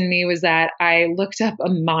inspired this in me was that I looked up a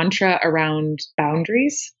mantra around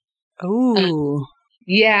boundaries. Oh,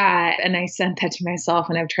 yeah. And I sent that to myself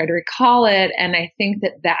and I've tried to recall it. And I think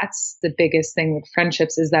that that's the biggest thing with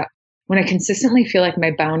friendships is that when I consistently feel like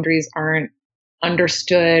my boundaries aren't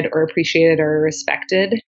understood or appreciated or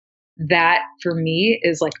respected, that for me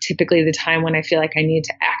is like typically the time when I feel like I need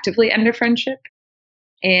to actively end a friendship.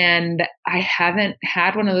 And I haven't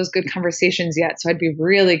had one of those good conversations yet. So I'd be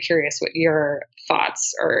really curious what your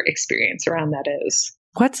thoughts or experience around that is.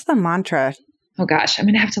 What's the mantra? Oh gosh, I'm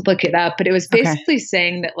going to have to look it up. But it was basically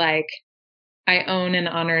saying that like I own and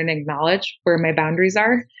honor and acknowledge where my boundaries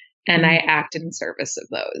are, and I act in service of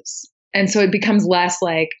those. And so it becomes less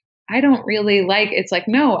like, I don't really like, it's like,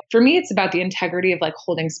 no, for me, it's about the integrity of like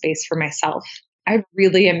holding space for myself. I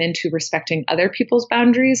really am into respecting other people's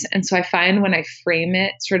boundaries. And so I find when I frame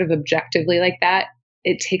it sort of objectively like that,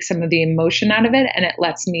 it takes some of the emotion out of it and it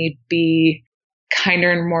lets me be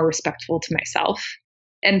kinder and more respectful to myself.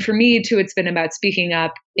 And for me too, it's been about speaking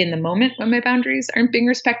up in the moment when my boundaries aren't being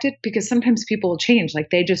respected, because sometimes people will change. Like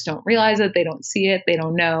they just don't realize it. They don't see it. They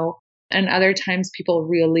don't know. And other times people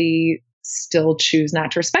really still choose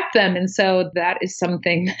not to respect them. And so that is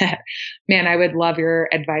something that, man, I would love your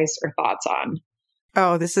advice or thoughts on.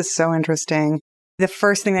 Oh, this is so interesting. The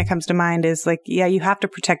first thing that comes to mind is like, yeah, you have to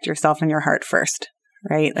protect yourself and your heart first,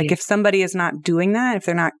 right? Like if somebody is not doing that, if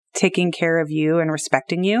they're not taking care of you and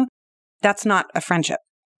respecting you, that's not a friendship,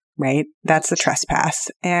 right? That's a trespass.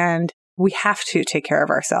 And we have to take care of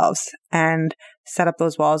ourselves and set up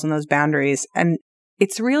those walls and those boundaries. And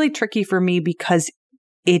it's really tricky for me because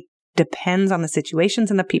it depends on the situations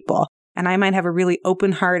and the people. And I might have a really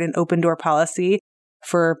open heart and open door policy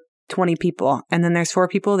for 20 people. And then there's 4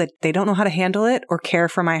 people that they don't know how to handle it or care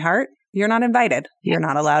for my heart. You're not invited. You're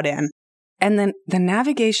not allowed in. And then the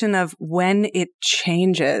navigation of when it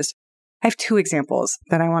changes. I have 2 examples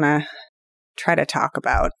that I want to try to talk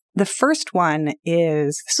about. The first one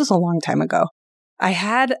is, this was a long time ago. I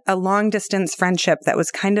had a long distance friendship that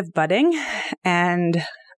was kind of budding and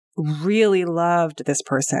really loved this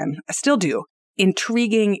person. I still do.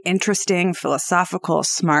 Intriguing, interesting, philosophical,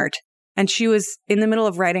 smart. And she was in the middle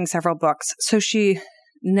of writing several books. So she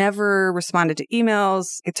never responded to emails.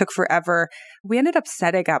 It took forever. We ended up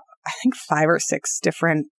setting up, I think, 5 or 6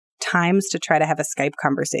 different times to try to have a Skype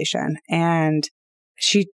conversation. And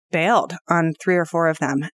she bailed on 3 or 4 of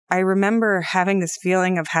them. I remember having this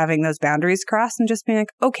feeling of having those boundaries crossed and just being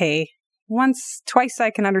like, okay, once, twice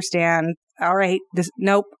I can understand. All right,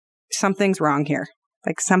 nope, something's wrong here.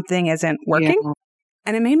 Like something isn't working. Yeah.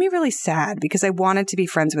 And it made me really sad because I wanted to be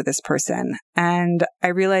friends with this person. And I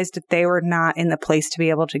realized that they were not in the place to be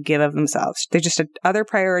able to give of themselves. They just had other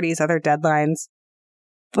priorities, other deadlines.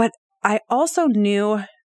 But I also knew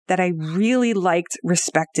that I really liked,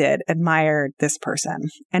 respected, admired this person.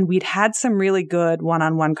 And we'd had some really good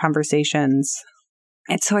one-on-one conversations.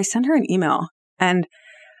 And so I sent her an email. And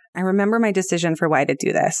I remember my decision for why to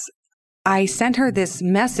do this. I sent her this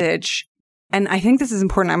message. And I think this is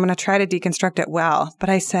important. I'm going to try to deconstruct it well. But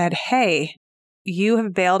I said, hey, you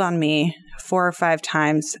have bailed on me 4 or 5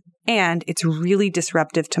 times, and it's really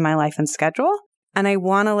disruptive to my life and schedule. And I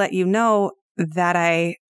want to let you know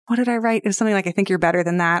that what did I write? It was something like, I think you're better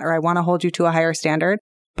than that, or I want to hold you to a higher standard.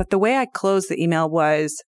 But the way I closed the email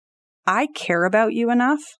was, I care about you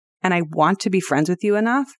enough, and I want to be friends with you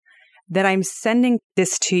enough that I'm sending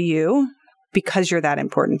this to you because you're that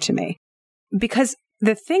important to me. Because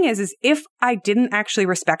the thing is if I didn't actually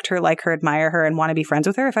respect her, like her, admire her, and want to be friends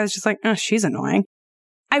with her, if I was just like, oh, she's annoying,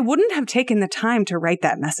 I wouldn't have taken the time to write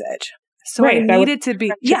that message. So right, I needed to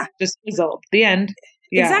be, just result, the end.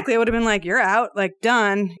 Yeah. Exactly. I would have been like, you're out, like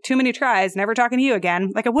done, too many tries, never talking to you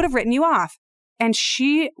again. Like I would have written you off. And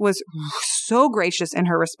she was so gracious in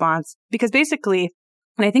her response because basically,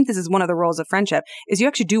 and I think this is one of the roles of friendship, is you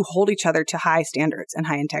actually do hold each other to high standards and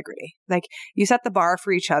high integrity. Like you set the bar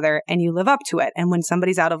for each other and you live up to it. And when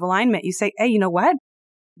somebody's out of alignment, you say, hey, you know what?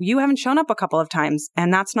 you haven't shown up a couple of times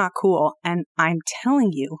and that's not cool. And I'm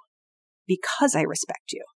telling you because I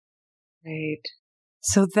respect you. Right.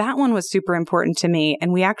 So that one was super important to me.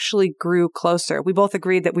 And we actually grew closer. We both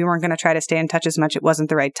agreed that we weren't going to try to stay in touch as much. It wasn't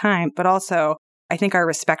the right time. But also, I think our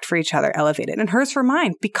respect for each other elevated, and hers for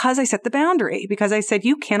mine, because I set the boundary, because I said,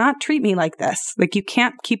 you cannot treat me like this. Like, you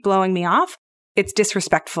can't keep blowing me off. It's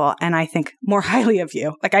disrespectful. And I think more highly of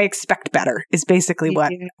you. Like, I expect better is basically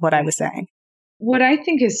what I was saying. What I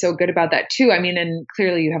think is so good about that too, I mean, and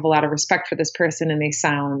clearly you have a lot of respect for this person and they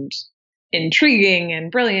sound intriguing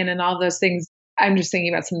and brilliant and all those things. I'm just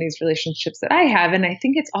thinking about some of these relationships that I have. And I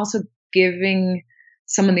think it's also giving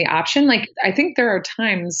someone the option. Like, I think there are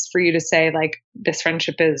times for you to say, like, this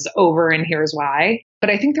friendship is over and here's why. But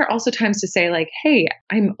I think there are also times to say, like, hey,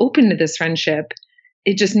 I'm open to this friendship.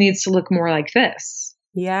 It just needs to look more like this.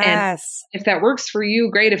 Yes. And if that works for you,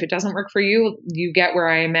 great. If it doesn't work for you, you get where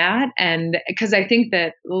I am at. And because I think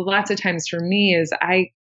that lots of times for me is I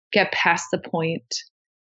get past the point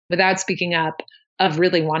without speaking up of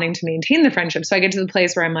really wanting to maintain the friendship. So I get to the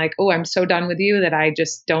place where I'm like, oh, I'm so done with you that I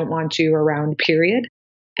just don't want you around, period.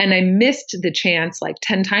 And I missed the chance like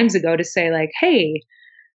 10 times ago to say like, hey,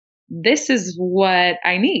 this is what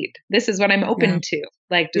I need. This is what I'm open to.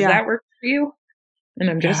 Like, does that work for you? And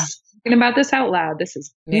I'm just thinking about this out loud. This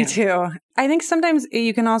is me too. I think sometimes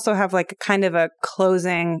you can also have like kind of a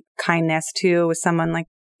closing kindness too with someone, like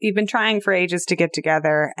you've been trying for ages to get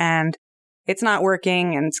together and it's not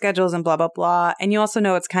working and schedules and blah, blah, blah. And you also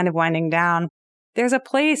know it's kind of winding down. There's a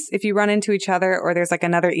place if you run into each other or there's like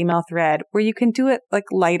another email thread where you can do it like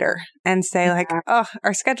lighter and say like, oh,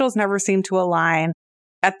 our schedules never seem to align.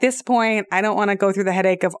 At this point, I don't want to go through the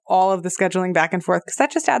headache of all of the scheduling back and forth because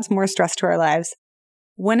that just adds more stress to our lives.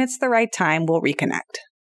 When it's the right time, we'll reconnect.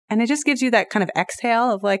 And it just gives you that kind of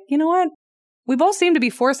exhale of like, you know what? We both seem to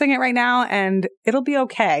be forcing it right now and it'll be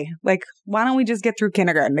okay. Like, why don't we just get through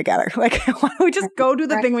kindergarten together? Like, why don't we just go do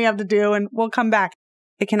the thing we have to do and we'll come back?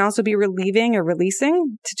 It can also be relieving or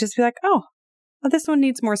releasing to just be like, oh, well, this one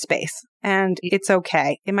needs more space and it's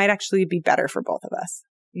okay. It might actually be better for both of us.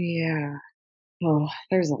 Yeah. Oh,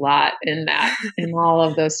 there's a lot in that, in all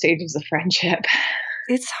of those stages of friendship.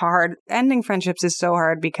 It's hard. Ending friendships is so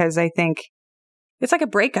hard because I think it's like a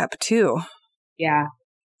breakup too. Yeah.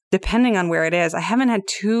 Depending on where it is. I haven't had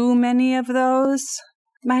too many of those.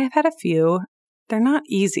 I've had a few. They're not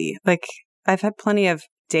easy. Like, I've had plenty of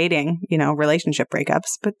dating, relationship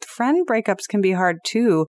breakups, but friend breakups can be hard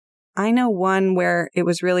too. I know one where it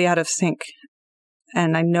was really out of sync.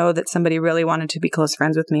 And I know that somebody really wanted to be close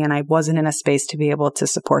friends with me and I wasn't in a space to be able to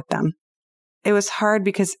support them. It was hard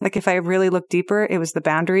because, like, if I really look deeper, it was the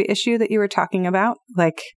boundary issue that you were talking about.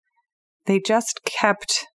 Like, they just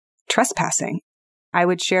kept trespassing. I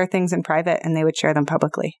would share things in private and they would share them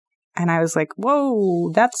publicly. And I was like,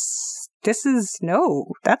 whoa, that's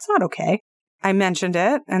not okay. I mentioned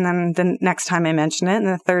it. And then the next time I mentioned it and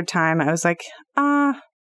the third time I was like, can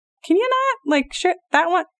you not like share that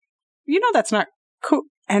one? That's not cool.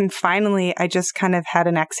 And finally, I just kind of had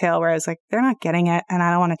an exhale where I was like, they're not getting it and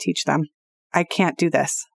I don't want to teach them. I can't do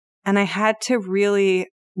this. And I had to really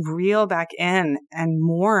reel back in and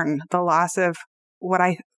mourn the loss of what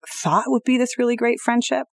I thought would be this really great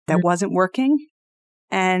friendship that wasn't working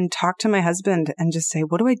and talk to my husband and just say,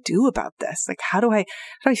 what do I do about this? Like, how do I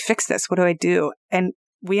fix this? What do I do? And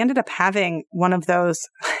we ended up having one of those,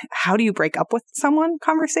 how do you break up with someone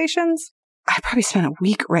conversations? I probably spent a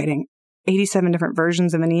week writing 87 different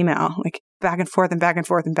versions of an email, like back and forth and back and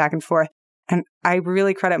forth and back and forth. And I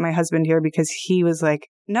really credit my husband here because he was like,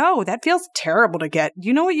 no, that feels terrible to get.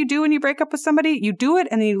 You know what you do when you break up with somebody? You do it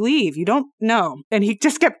and then you leave. You don't know. And he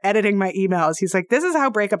just kept editing my emails. He's like, this is how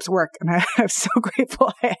breakups work. And I'm so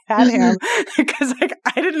grateful I had him because like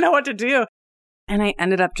I didn't know what to do. And I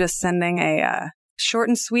ended up just sending a short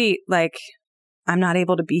and sweet, like, I'm not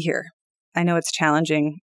able to be here. I know it's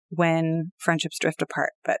challenging when friendships drift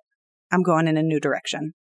apart, but I'm going in a new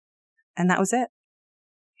direction. And that was it.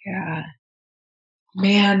 Yeah.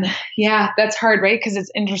 Man, yeah, that's hard, right? Because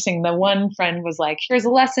it's interesting. The one friend was like, here's a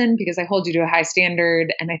lesson because I hold you to a high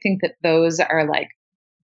standard. And I think that those are like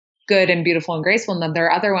good and beautiful and graceful. And then there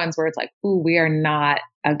are other ones where it's like, ooh, we are not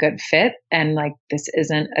a good fit. And like, this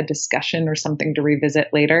isn't a discussion or something to revisit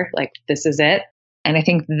later. Like, this is it. And I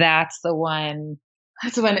think that's when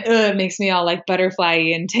it makes me all like butterfly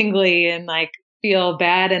and tingly and like feel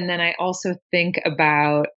bad. And then I also think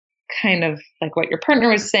about kind of like what your partner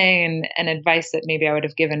was saying and advice that maybe I would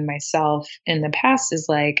have given myself in the past is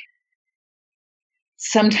like,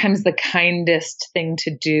 sometimes the kindest thing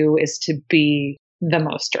to do is to be the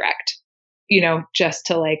most direct, just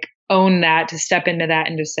to like own that, to step into that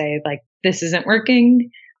and just say like, this isn't working.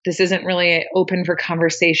 this isn't really open for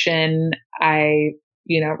conversation. I,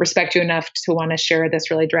 respect you enough to want to share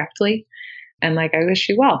this really directly. And like, I wish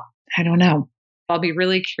you well. I don't know. I'll be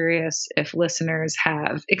really curious if listeners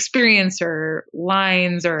have experience or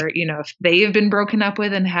lines or, if they've been broken up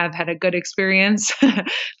with and have had a good experience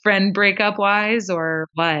friend breakup wise or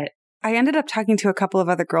what. I ended up talking to a couple of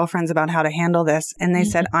other girlfriends about how to handle this. And they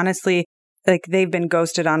said, honestly, like they've been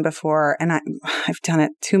ghosted on before. And I've done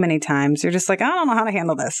it too many times. You're just like, I don't know how to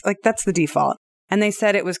handle this. Like that's the default. And they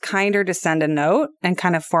said it was kinder to send a note and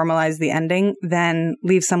kind of formalize the ending than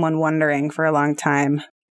leave someone wondering for a long time.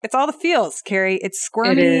 It's all the feels, Cary. It's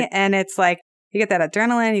squirmy and it's like you get that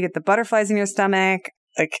adrenaline, you get the butterflies in your stomach.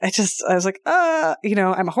 Like I was like,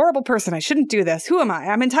 I'm a horrible person. I shouldn't do this. Who am I?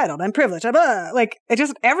 I'm entitled. I'm privileged. Like it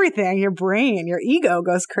just everything, your brain, your ego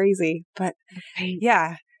goes crazy. But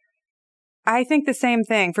yeah, I think the same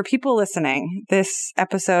thing for people listening. This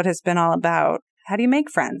episode has been all about how do you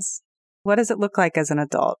make friends? What does it look like as an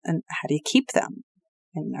adult? And how do you keep them?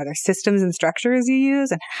 And are there systems and structures you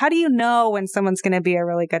use? And how do you know when someone's going to be a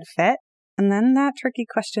really good fit? And then that tricky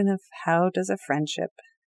question of how does a friendship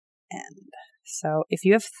end? So if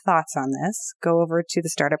you have thoughts on this, go over to the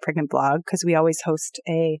Startup Pregnant blog because we always host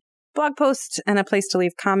a blog post and a place to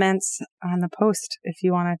leave comments on the post if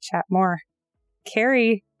you want to chat more.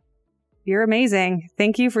 Cary, you're amazing.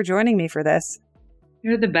 Thank you for joining me for this.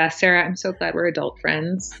 You're the best, Sarah. I'm so glad we're adult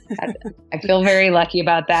friends. I feel very lucky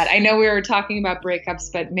about that. I know we were talking about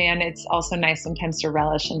breakups, but man, it's also nice sometimes to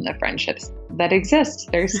relish in the friendships that exist.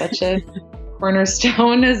 There's such a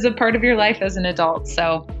cornerstone as a part of your life as an adult.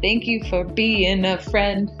 So thank you for being a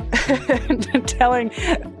friend. Telling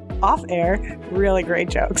off air really great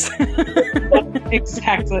jokes.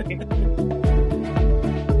 Exactly.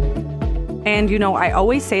 And I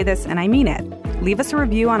always say this and I mean it. Leave us a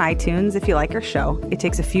review on iTunes if you like our show. It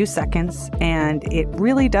takes a few seconds and it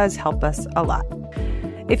really does help us a lot.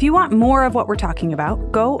 If you want more of what we're talking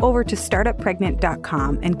about, go over to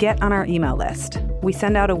startuppregnant.com and get on our email list. We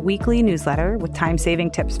send out a weekly newsletter with time-saving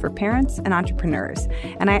tips for parents and entrepreneurs.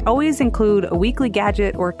 And I always include a weekly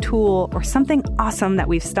gadget or tool or something awesome that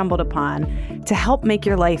we've stumbled upon to help make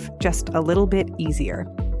your life just a little bit easier.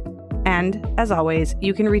 And as always,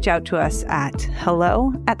 you can reach out to us at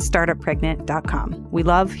hello@startuppregnant.com. We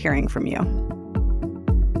love hearing from you.